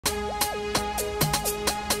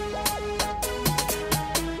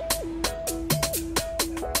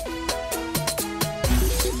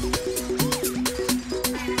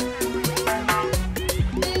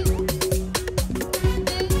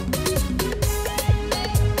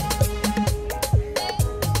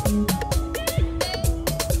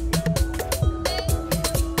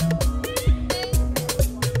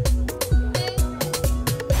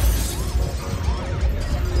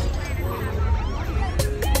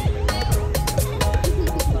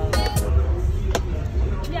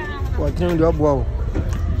continue the bow.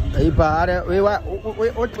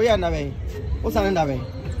 We are never. What's another?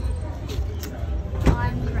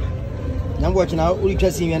 I'm watching out. We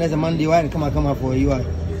can see me as a Monday. Why come up for you?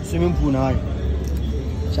 Swimming pool now.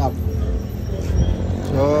 Sharp.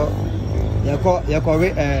 So, you call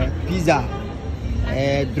pizza,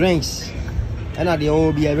 drinks, and at the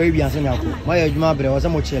old be a very young son. My mother was a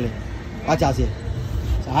mochile. What I say?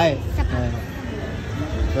 So, hi,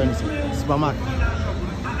 supermarket.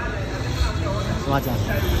 What I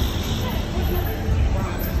say?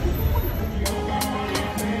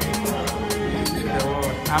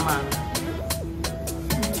 Ama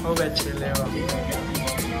obechelewa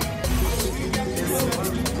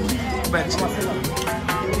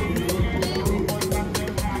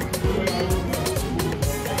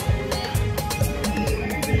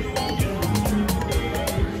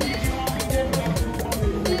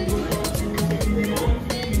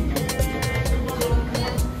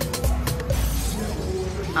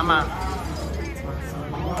ama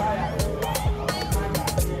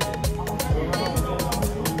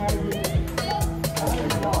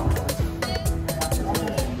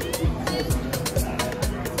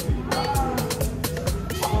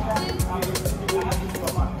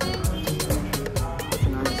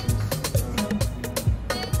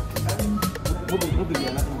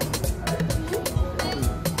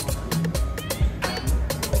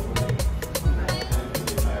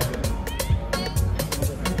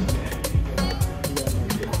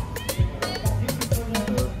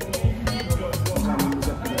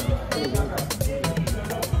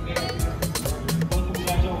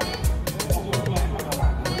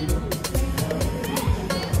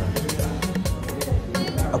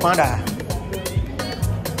Panda.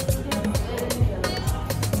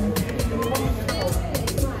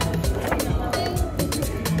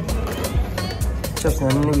 Just a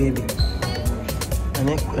new baby. And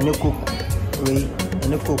a cook way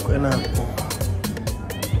and a cook and a cook.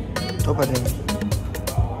 Top of them.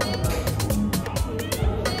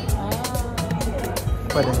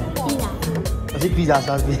 What is it? Pizza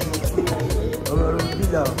sauce.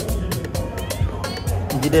 Pizza.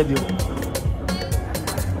 The debut.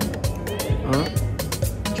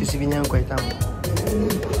 Si viens quoi tam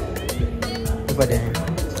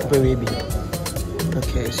baby.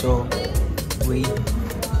 Okay, so we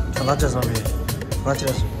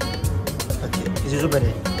okay, is it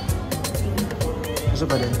better? Is it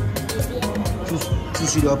better?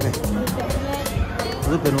 Choose the open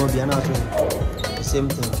will be another the same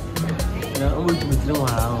thing. Now I'm going to be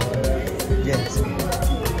yes.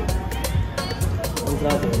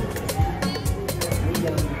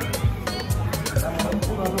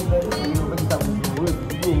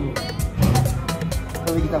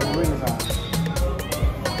 Kita boleh nggak?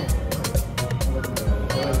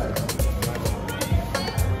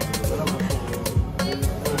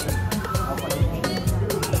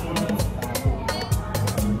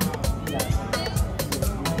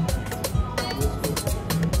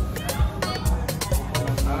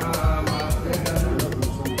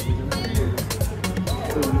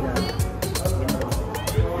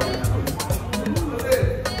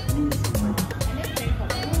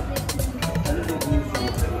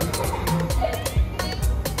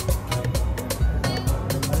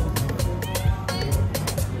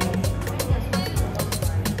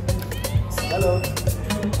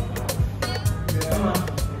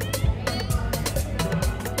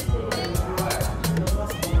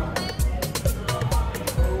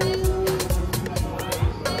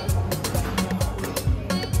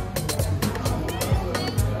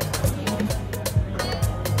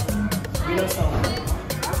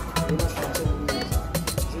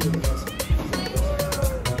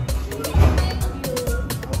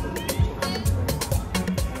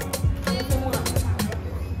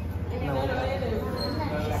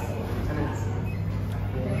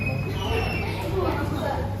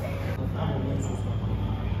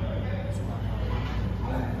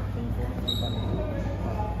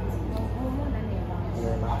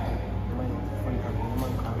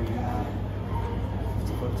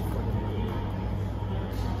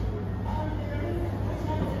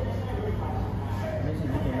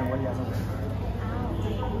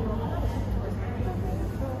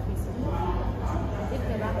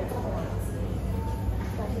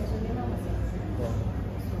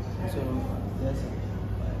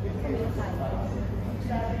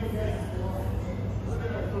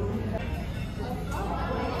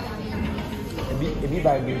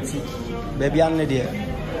 By beauty, baby, I'm not there.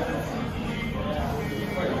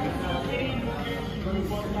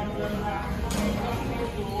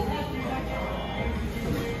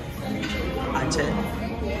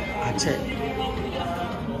 Ache.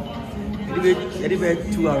 Yadi be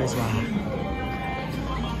 2 hours man.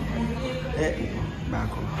 Back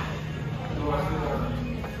home.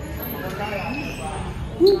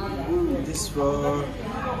 This for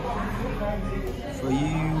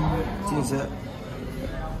you. Things that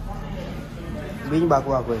bring back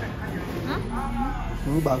what way? Huh?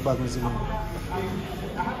 Bring back Miss Moon.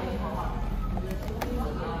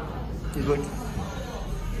 It's good.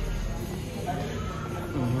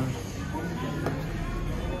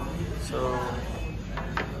 So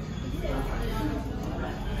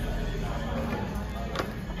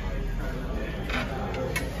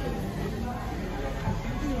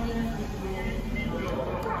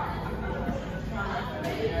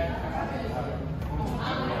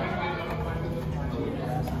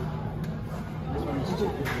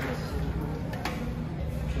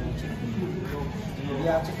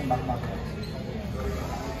yeah, chicken back.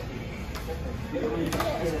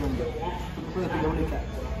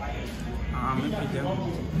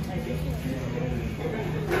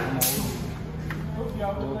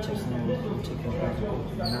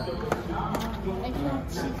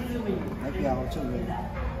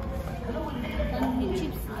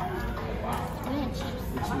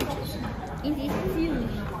 In this view.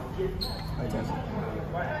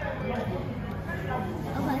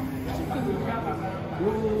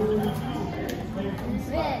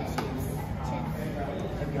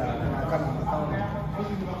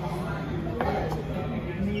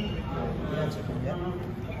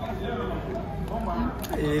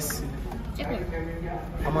 Yes. Chicken.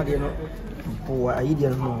 How much do you know? Poor, I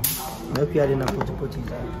didn't know. Maybe I didn't put it.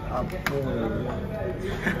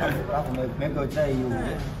 Maybe I'll try you.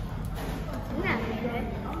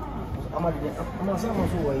 I'm not so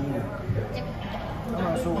are you. I'm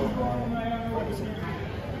not so.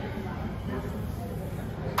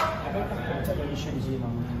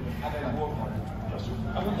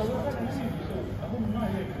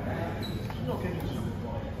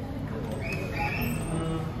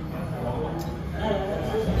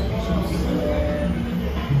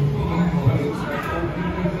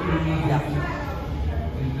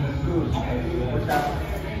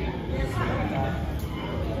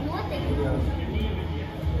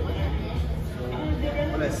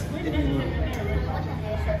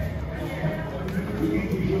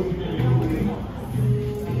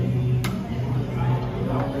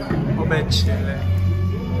 Chile.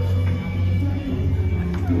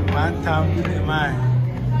 One time to the mind.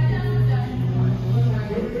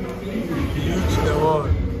 Reach the world.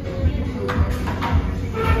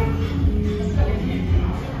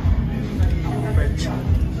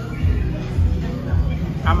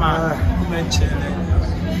 I'm a Chile.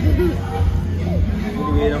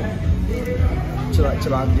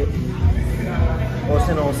 Chilangit.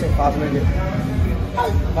 Also, 5 minutes.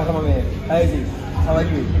 How are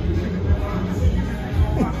you?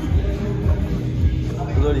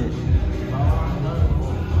 Glory.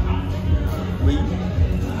 Oui.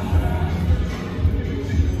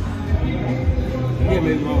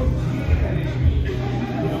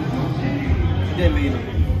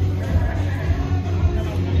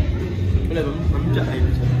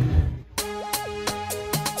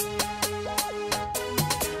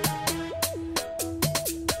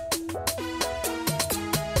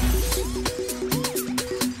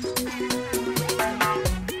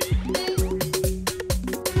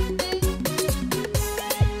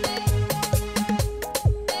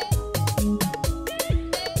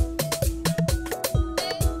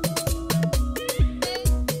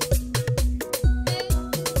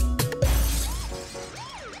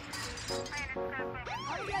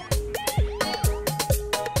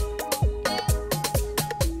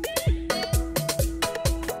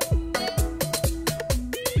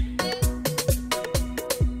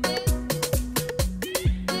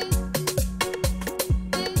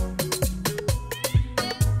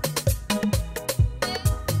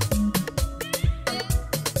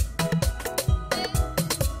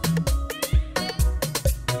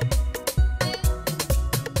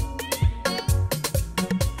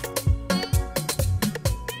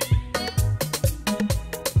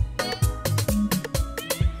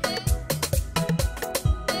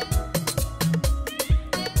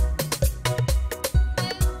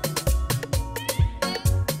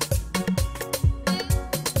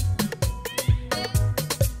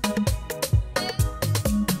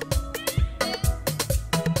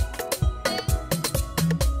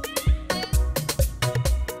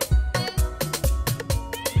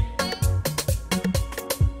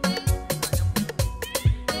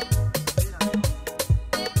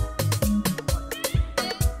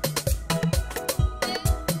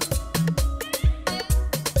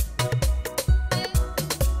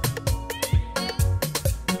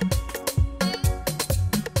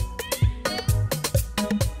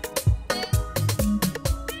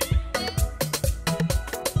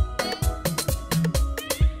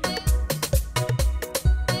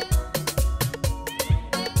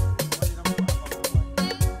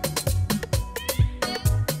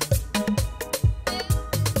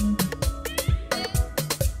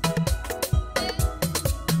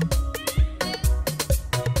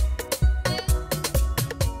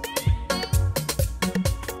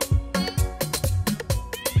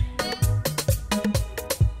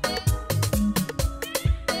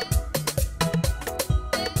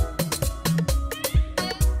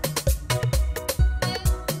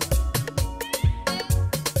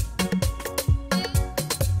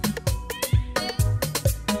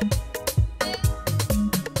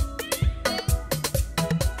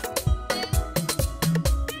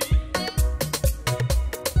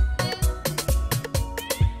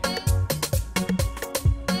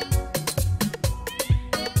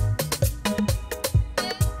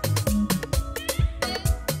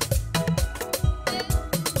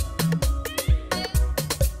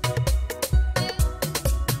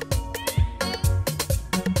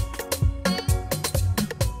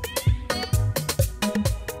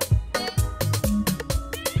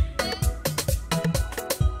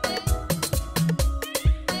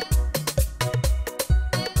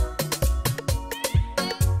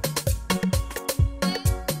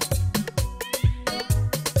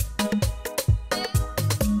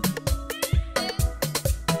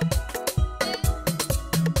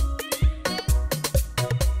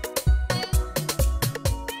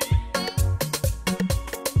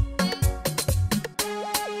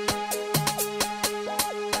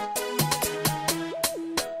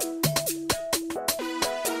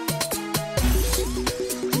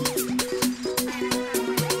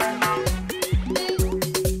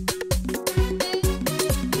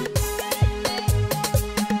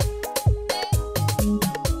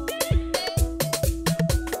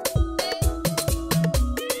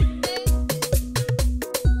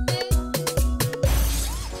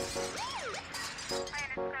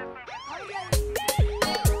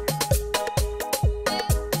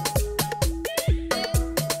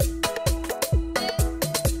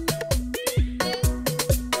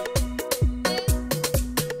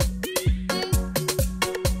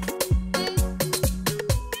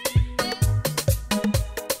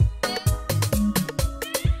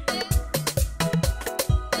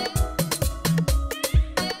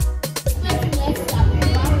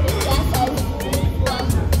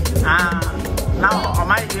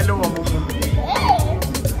 yellow woman.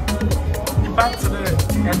 The back to the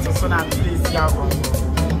end of son at least Yago.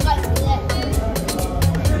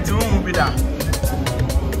 It's who be that.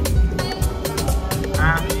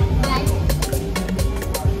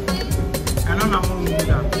 I don't know who be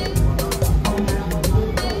that.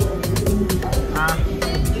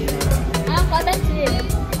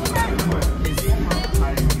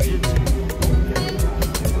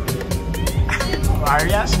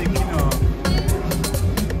 Aria shaking or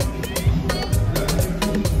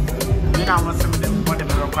you know what's some of them for the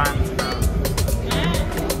Moroccan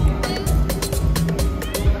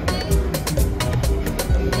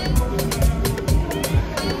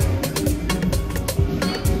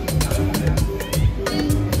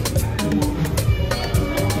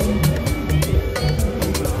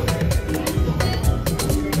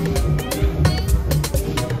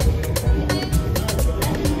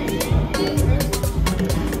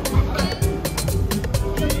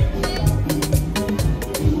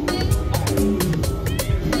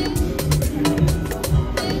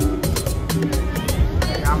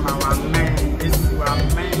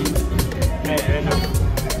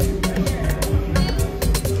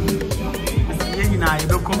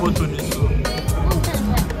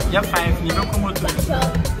yeah, 5, you don't come out to it.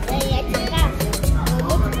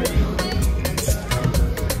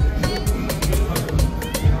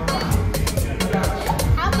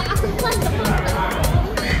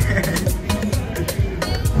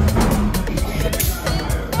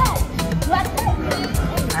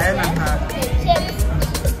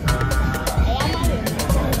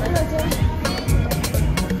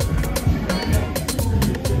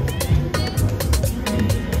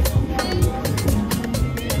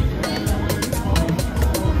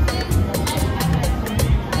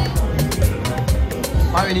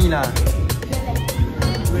 Nina,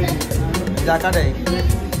 Jaka day.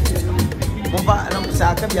 Mumpa,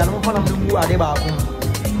 sa akin yan, mumpa ng dungu ade ba ako.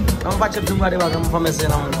 Mumpa chip dungu ade ba ako mumpa mese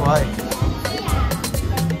na mumpa ay.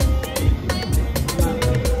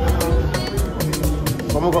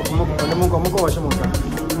 Kamu washo mumpa.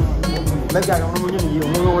 Bagi ako mumpa yun,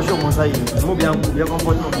 mumpa washo mumpa ay. Mumpa biya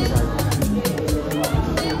kompo mumpa ay.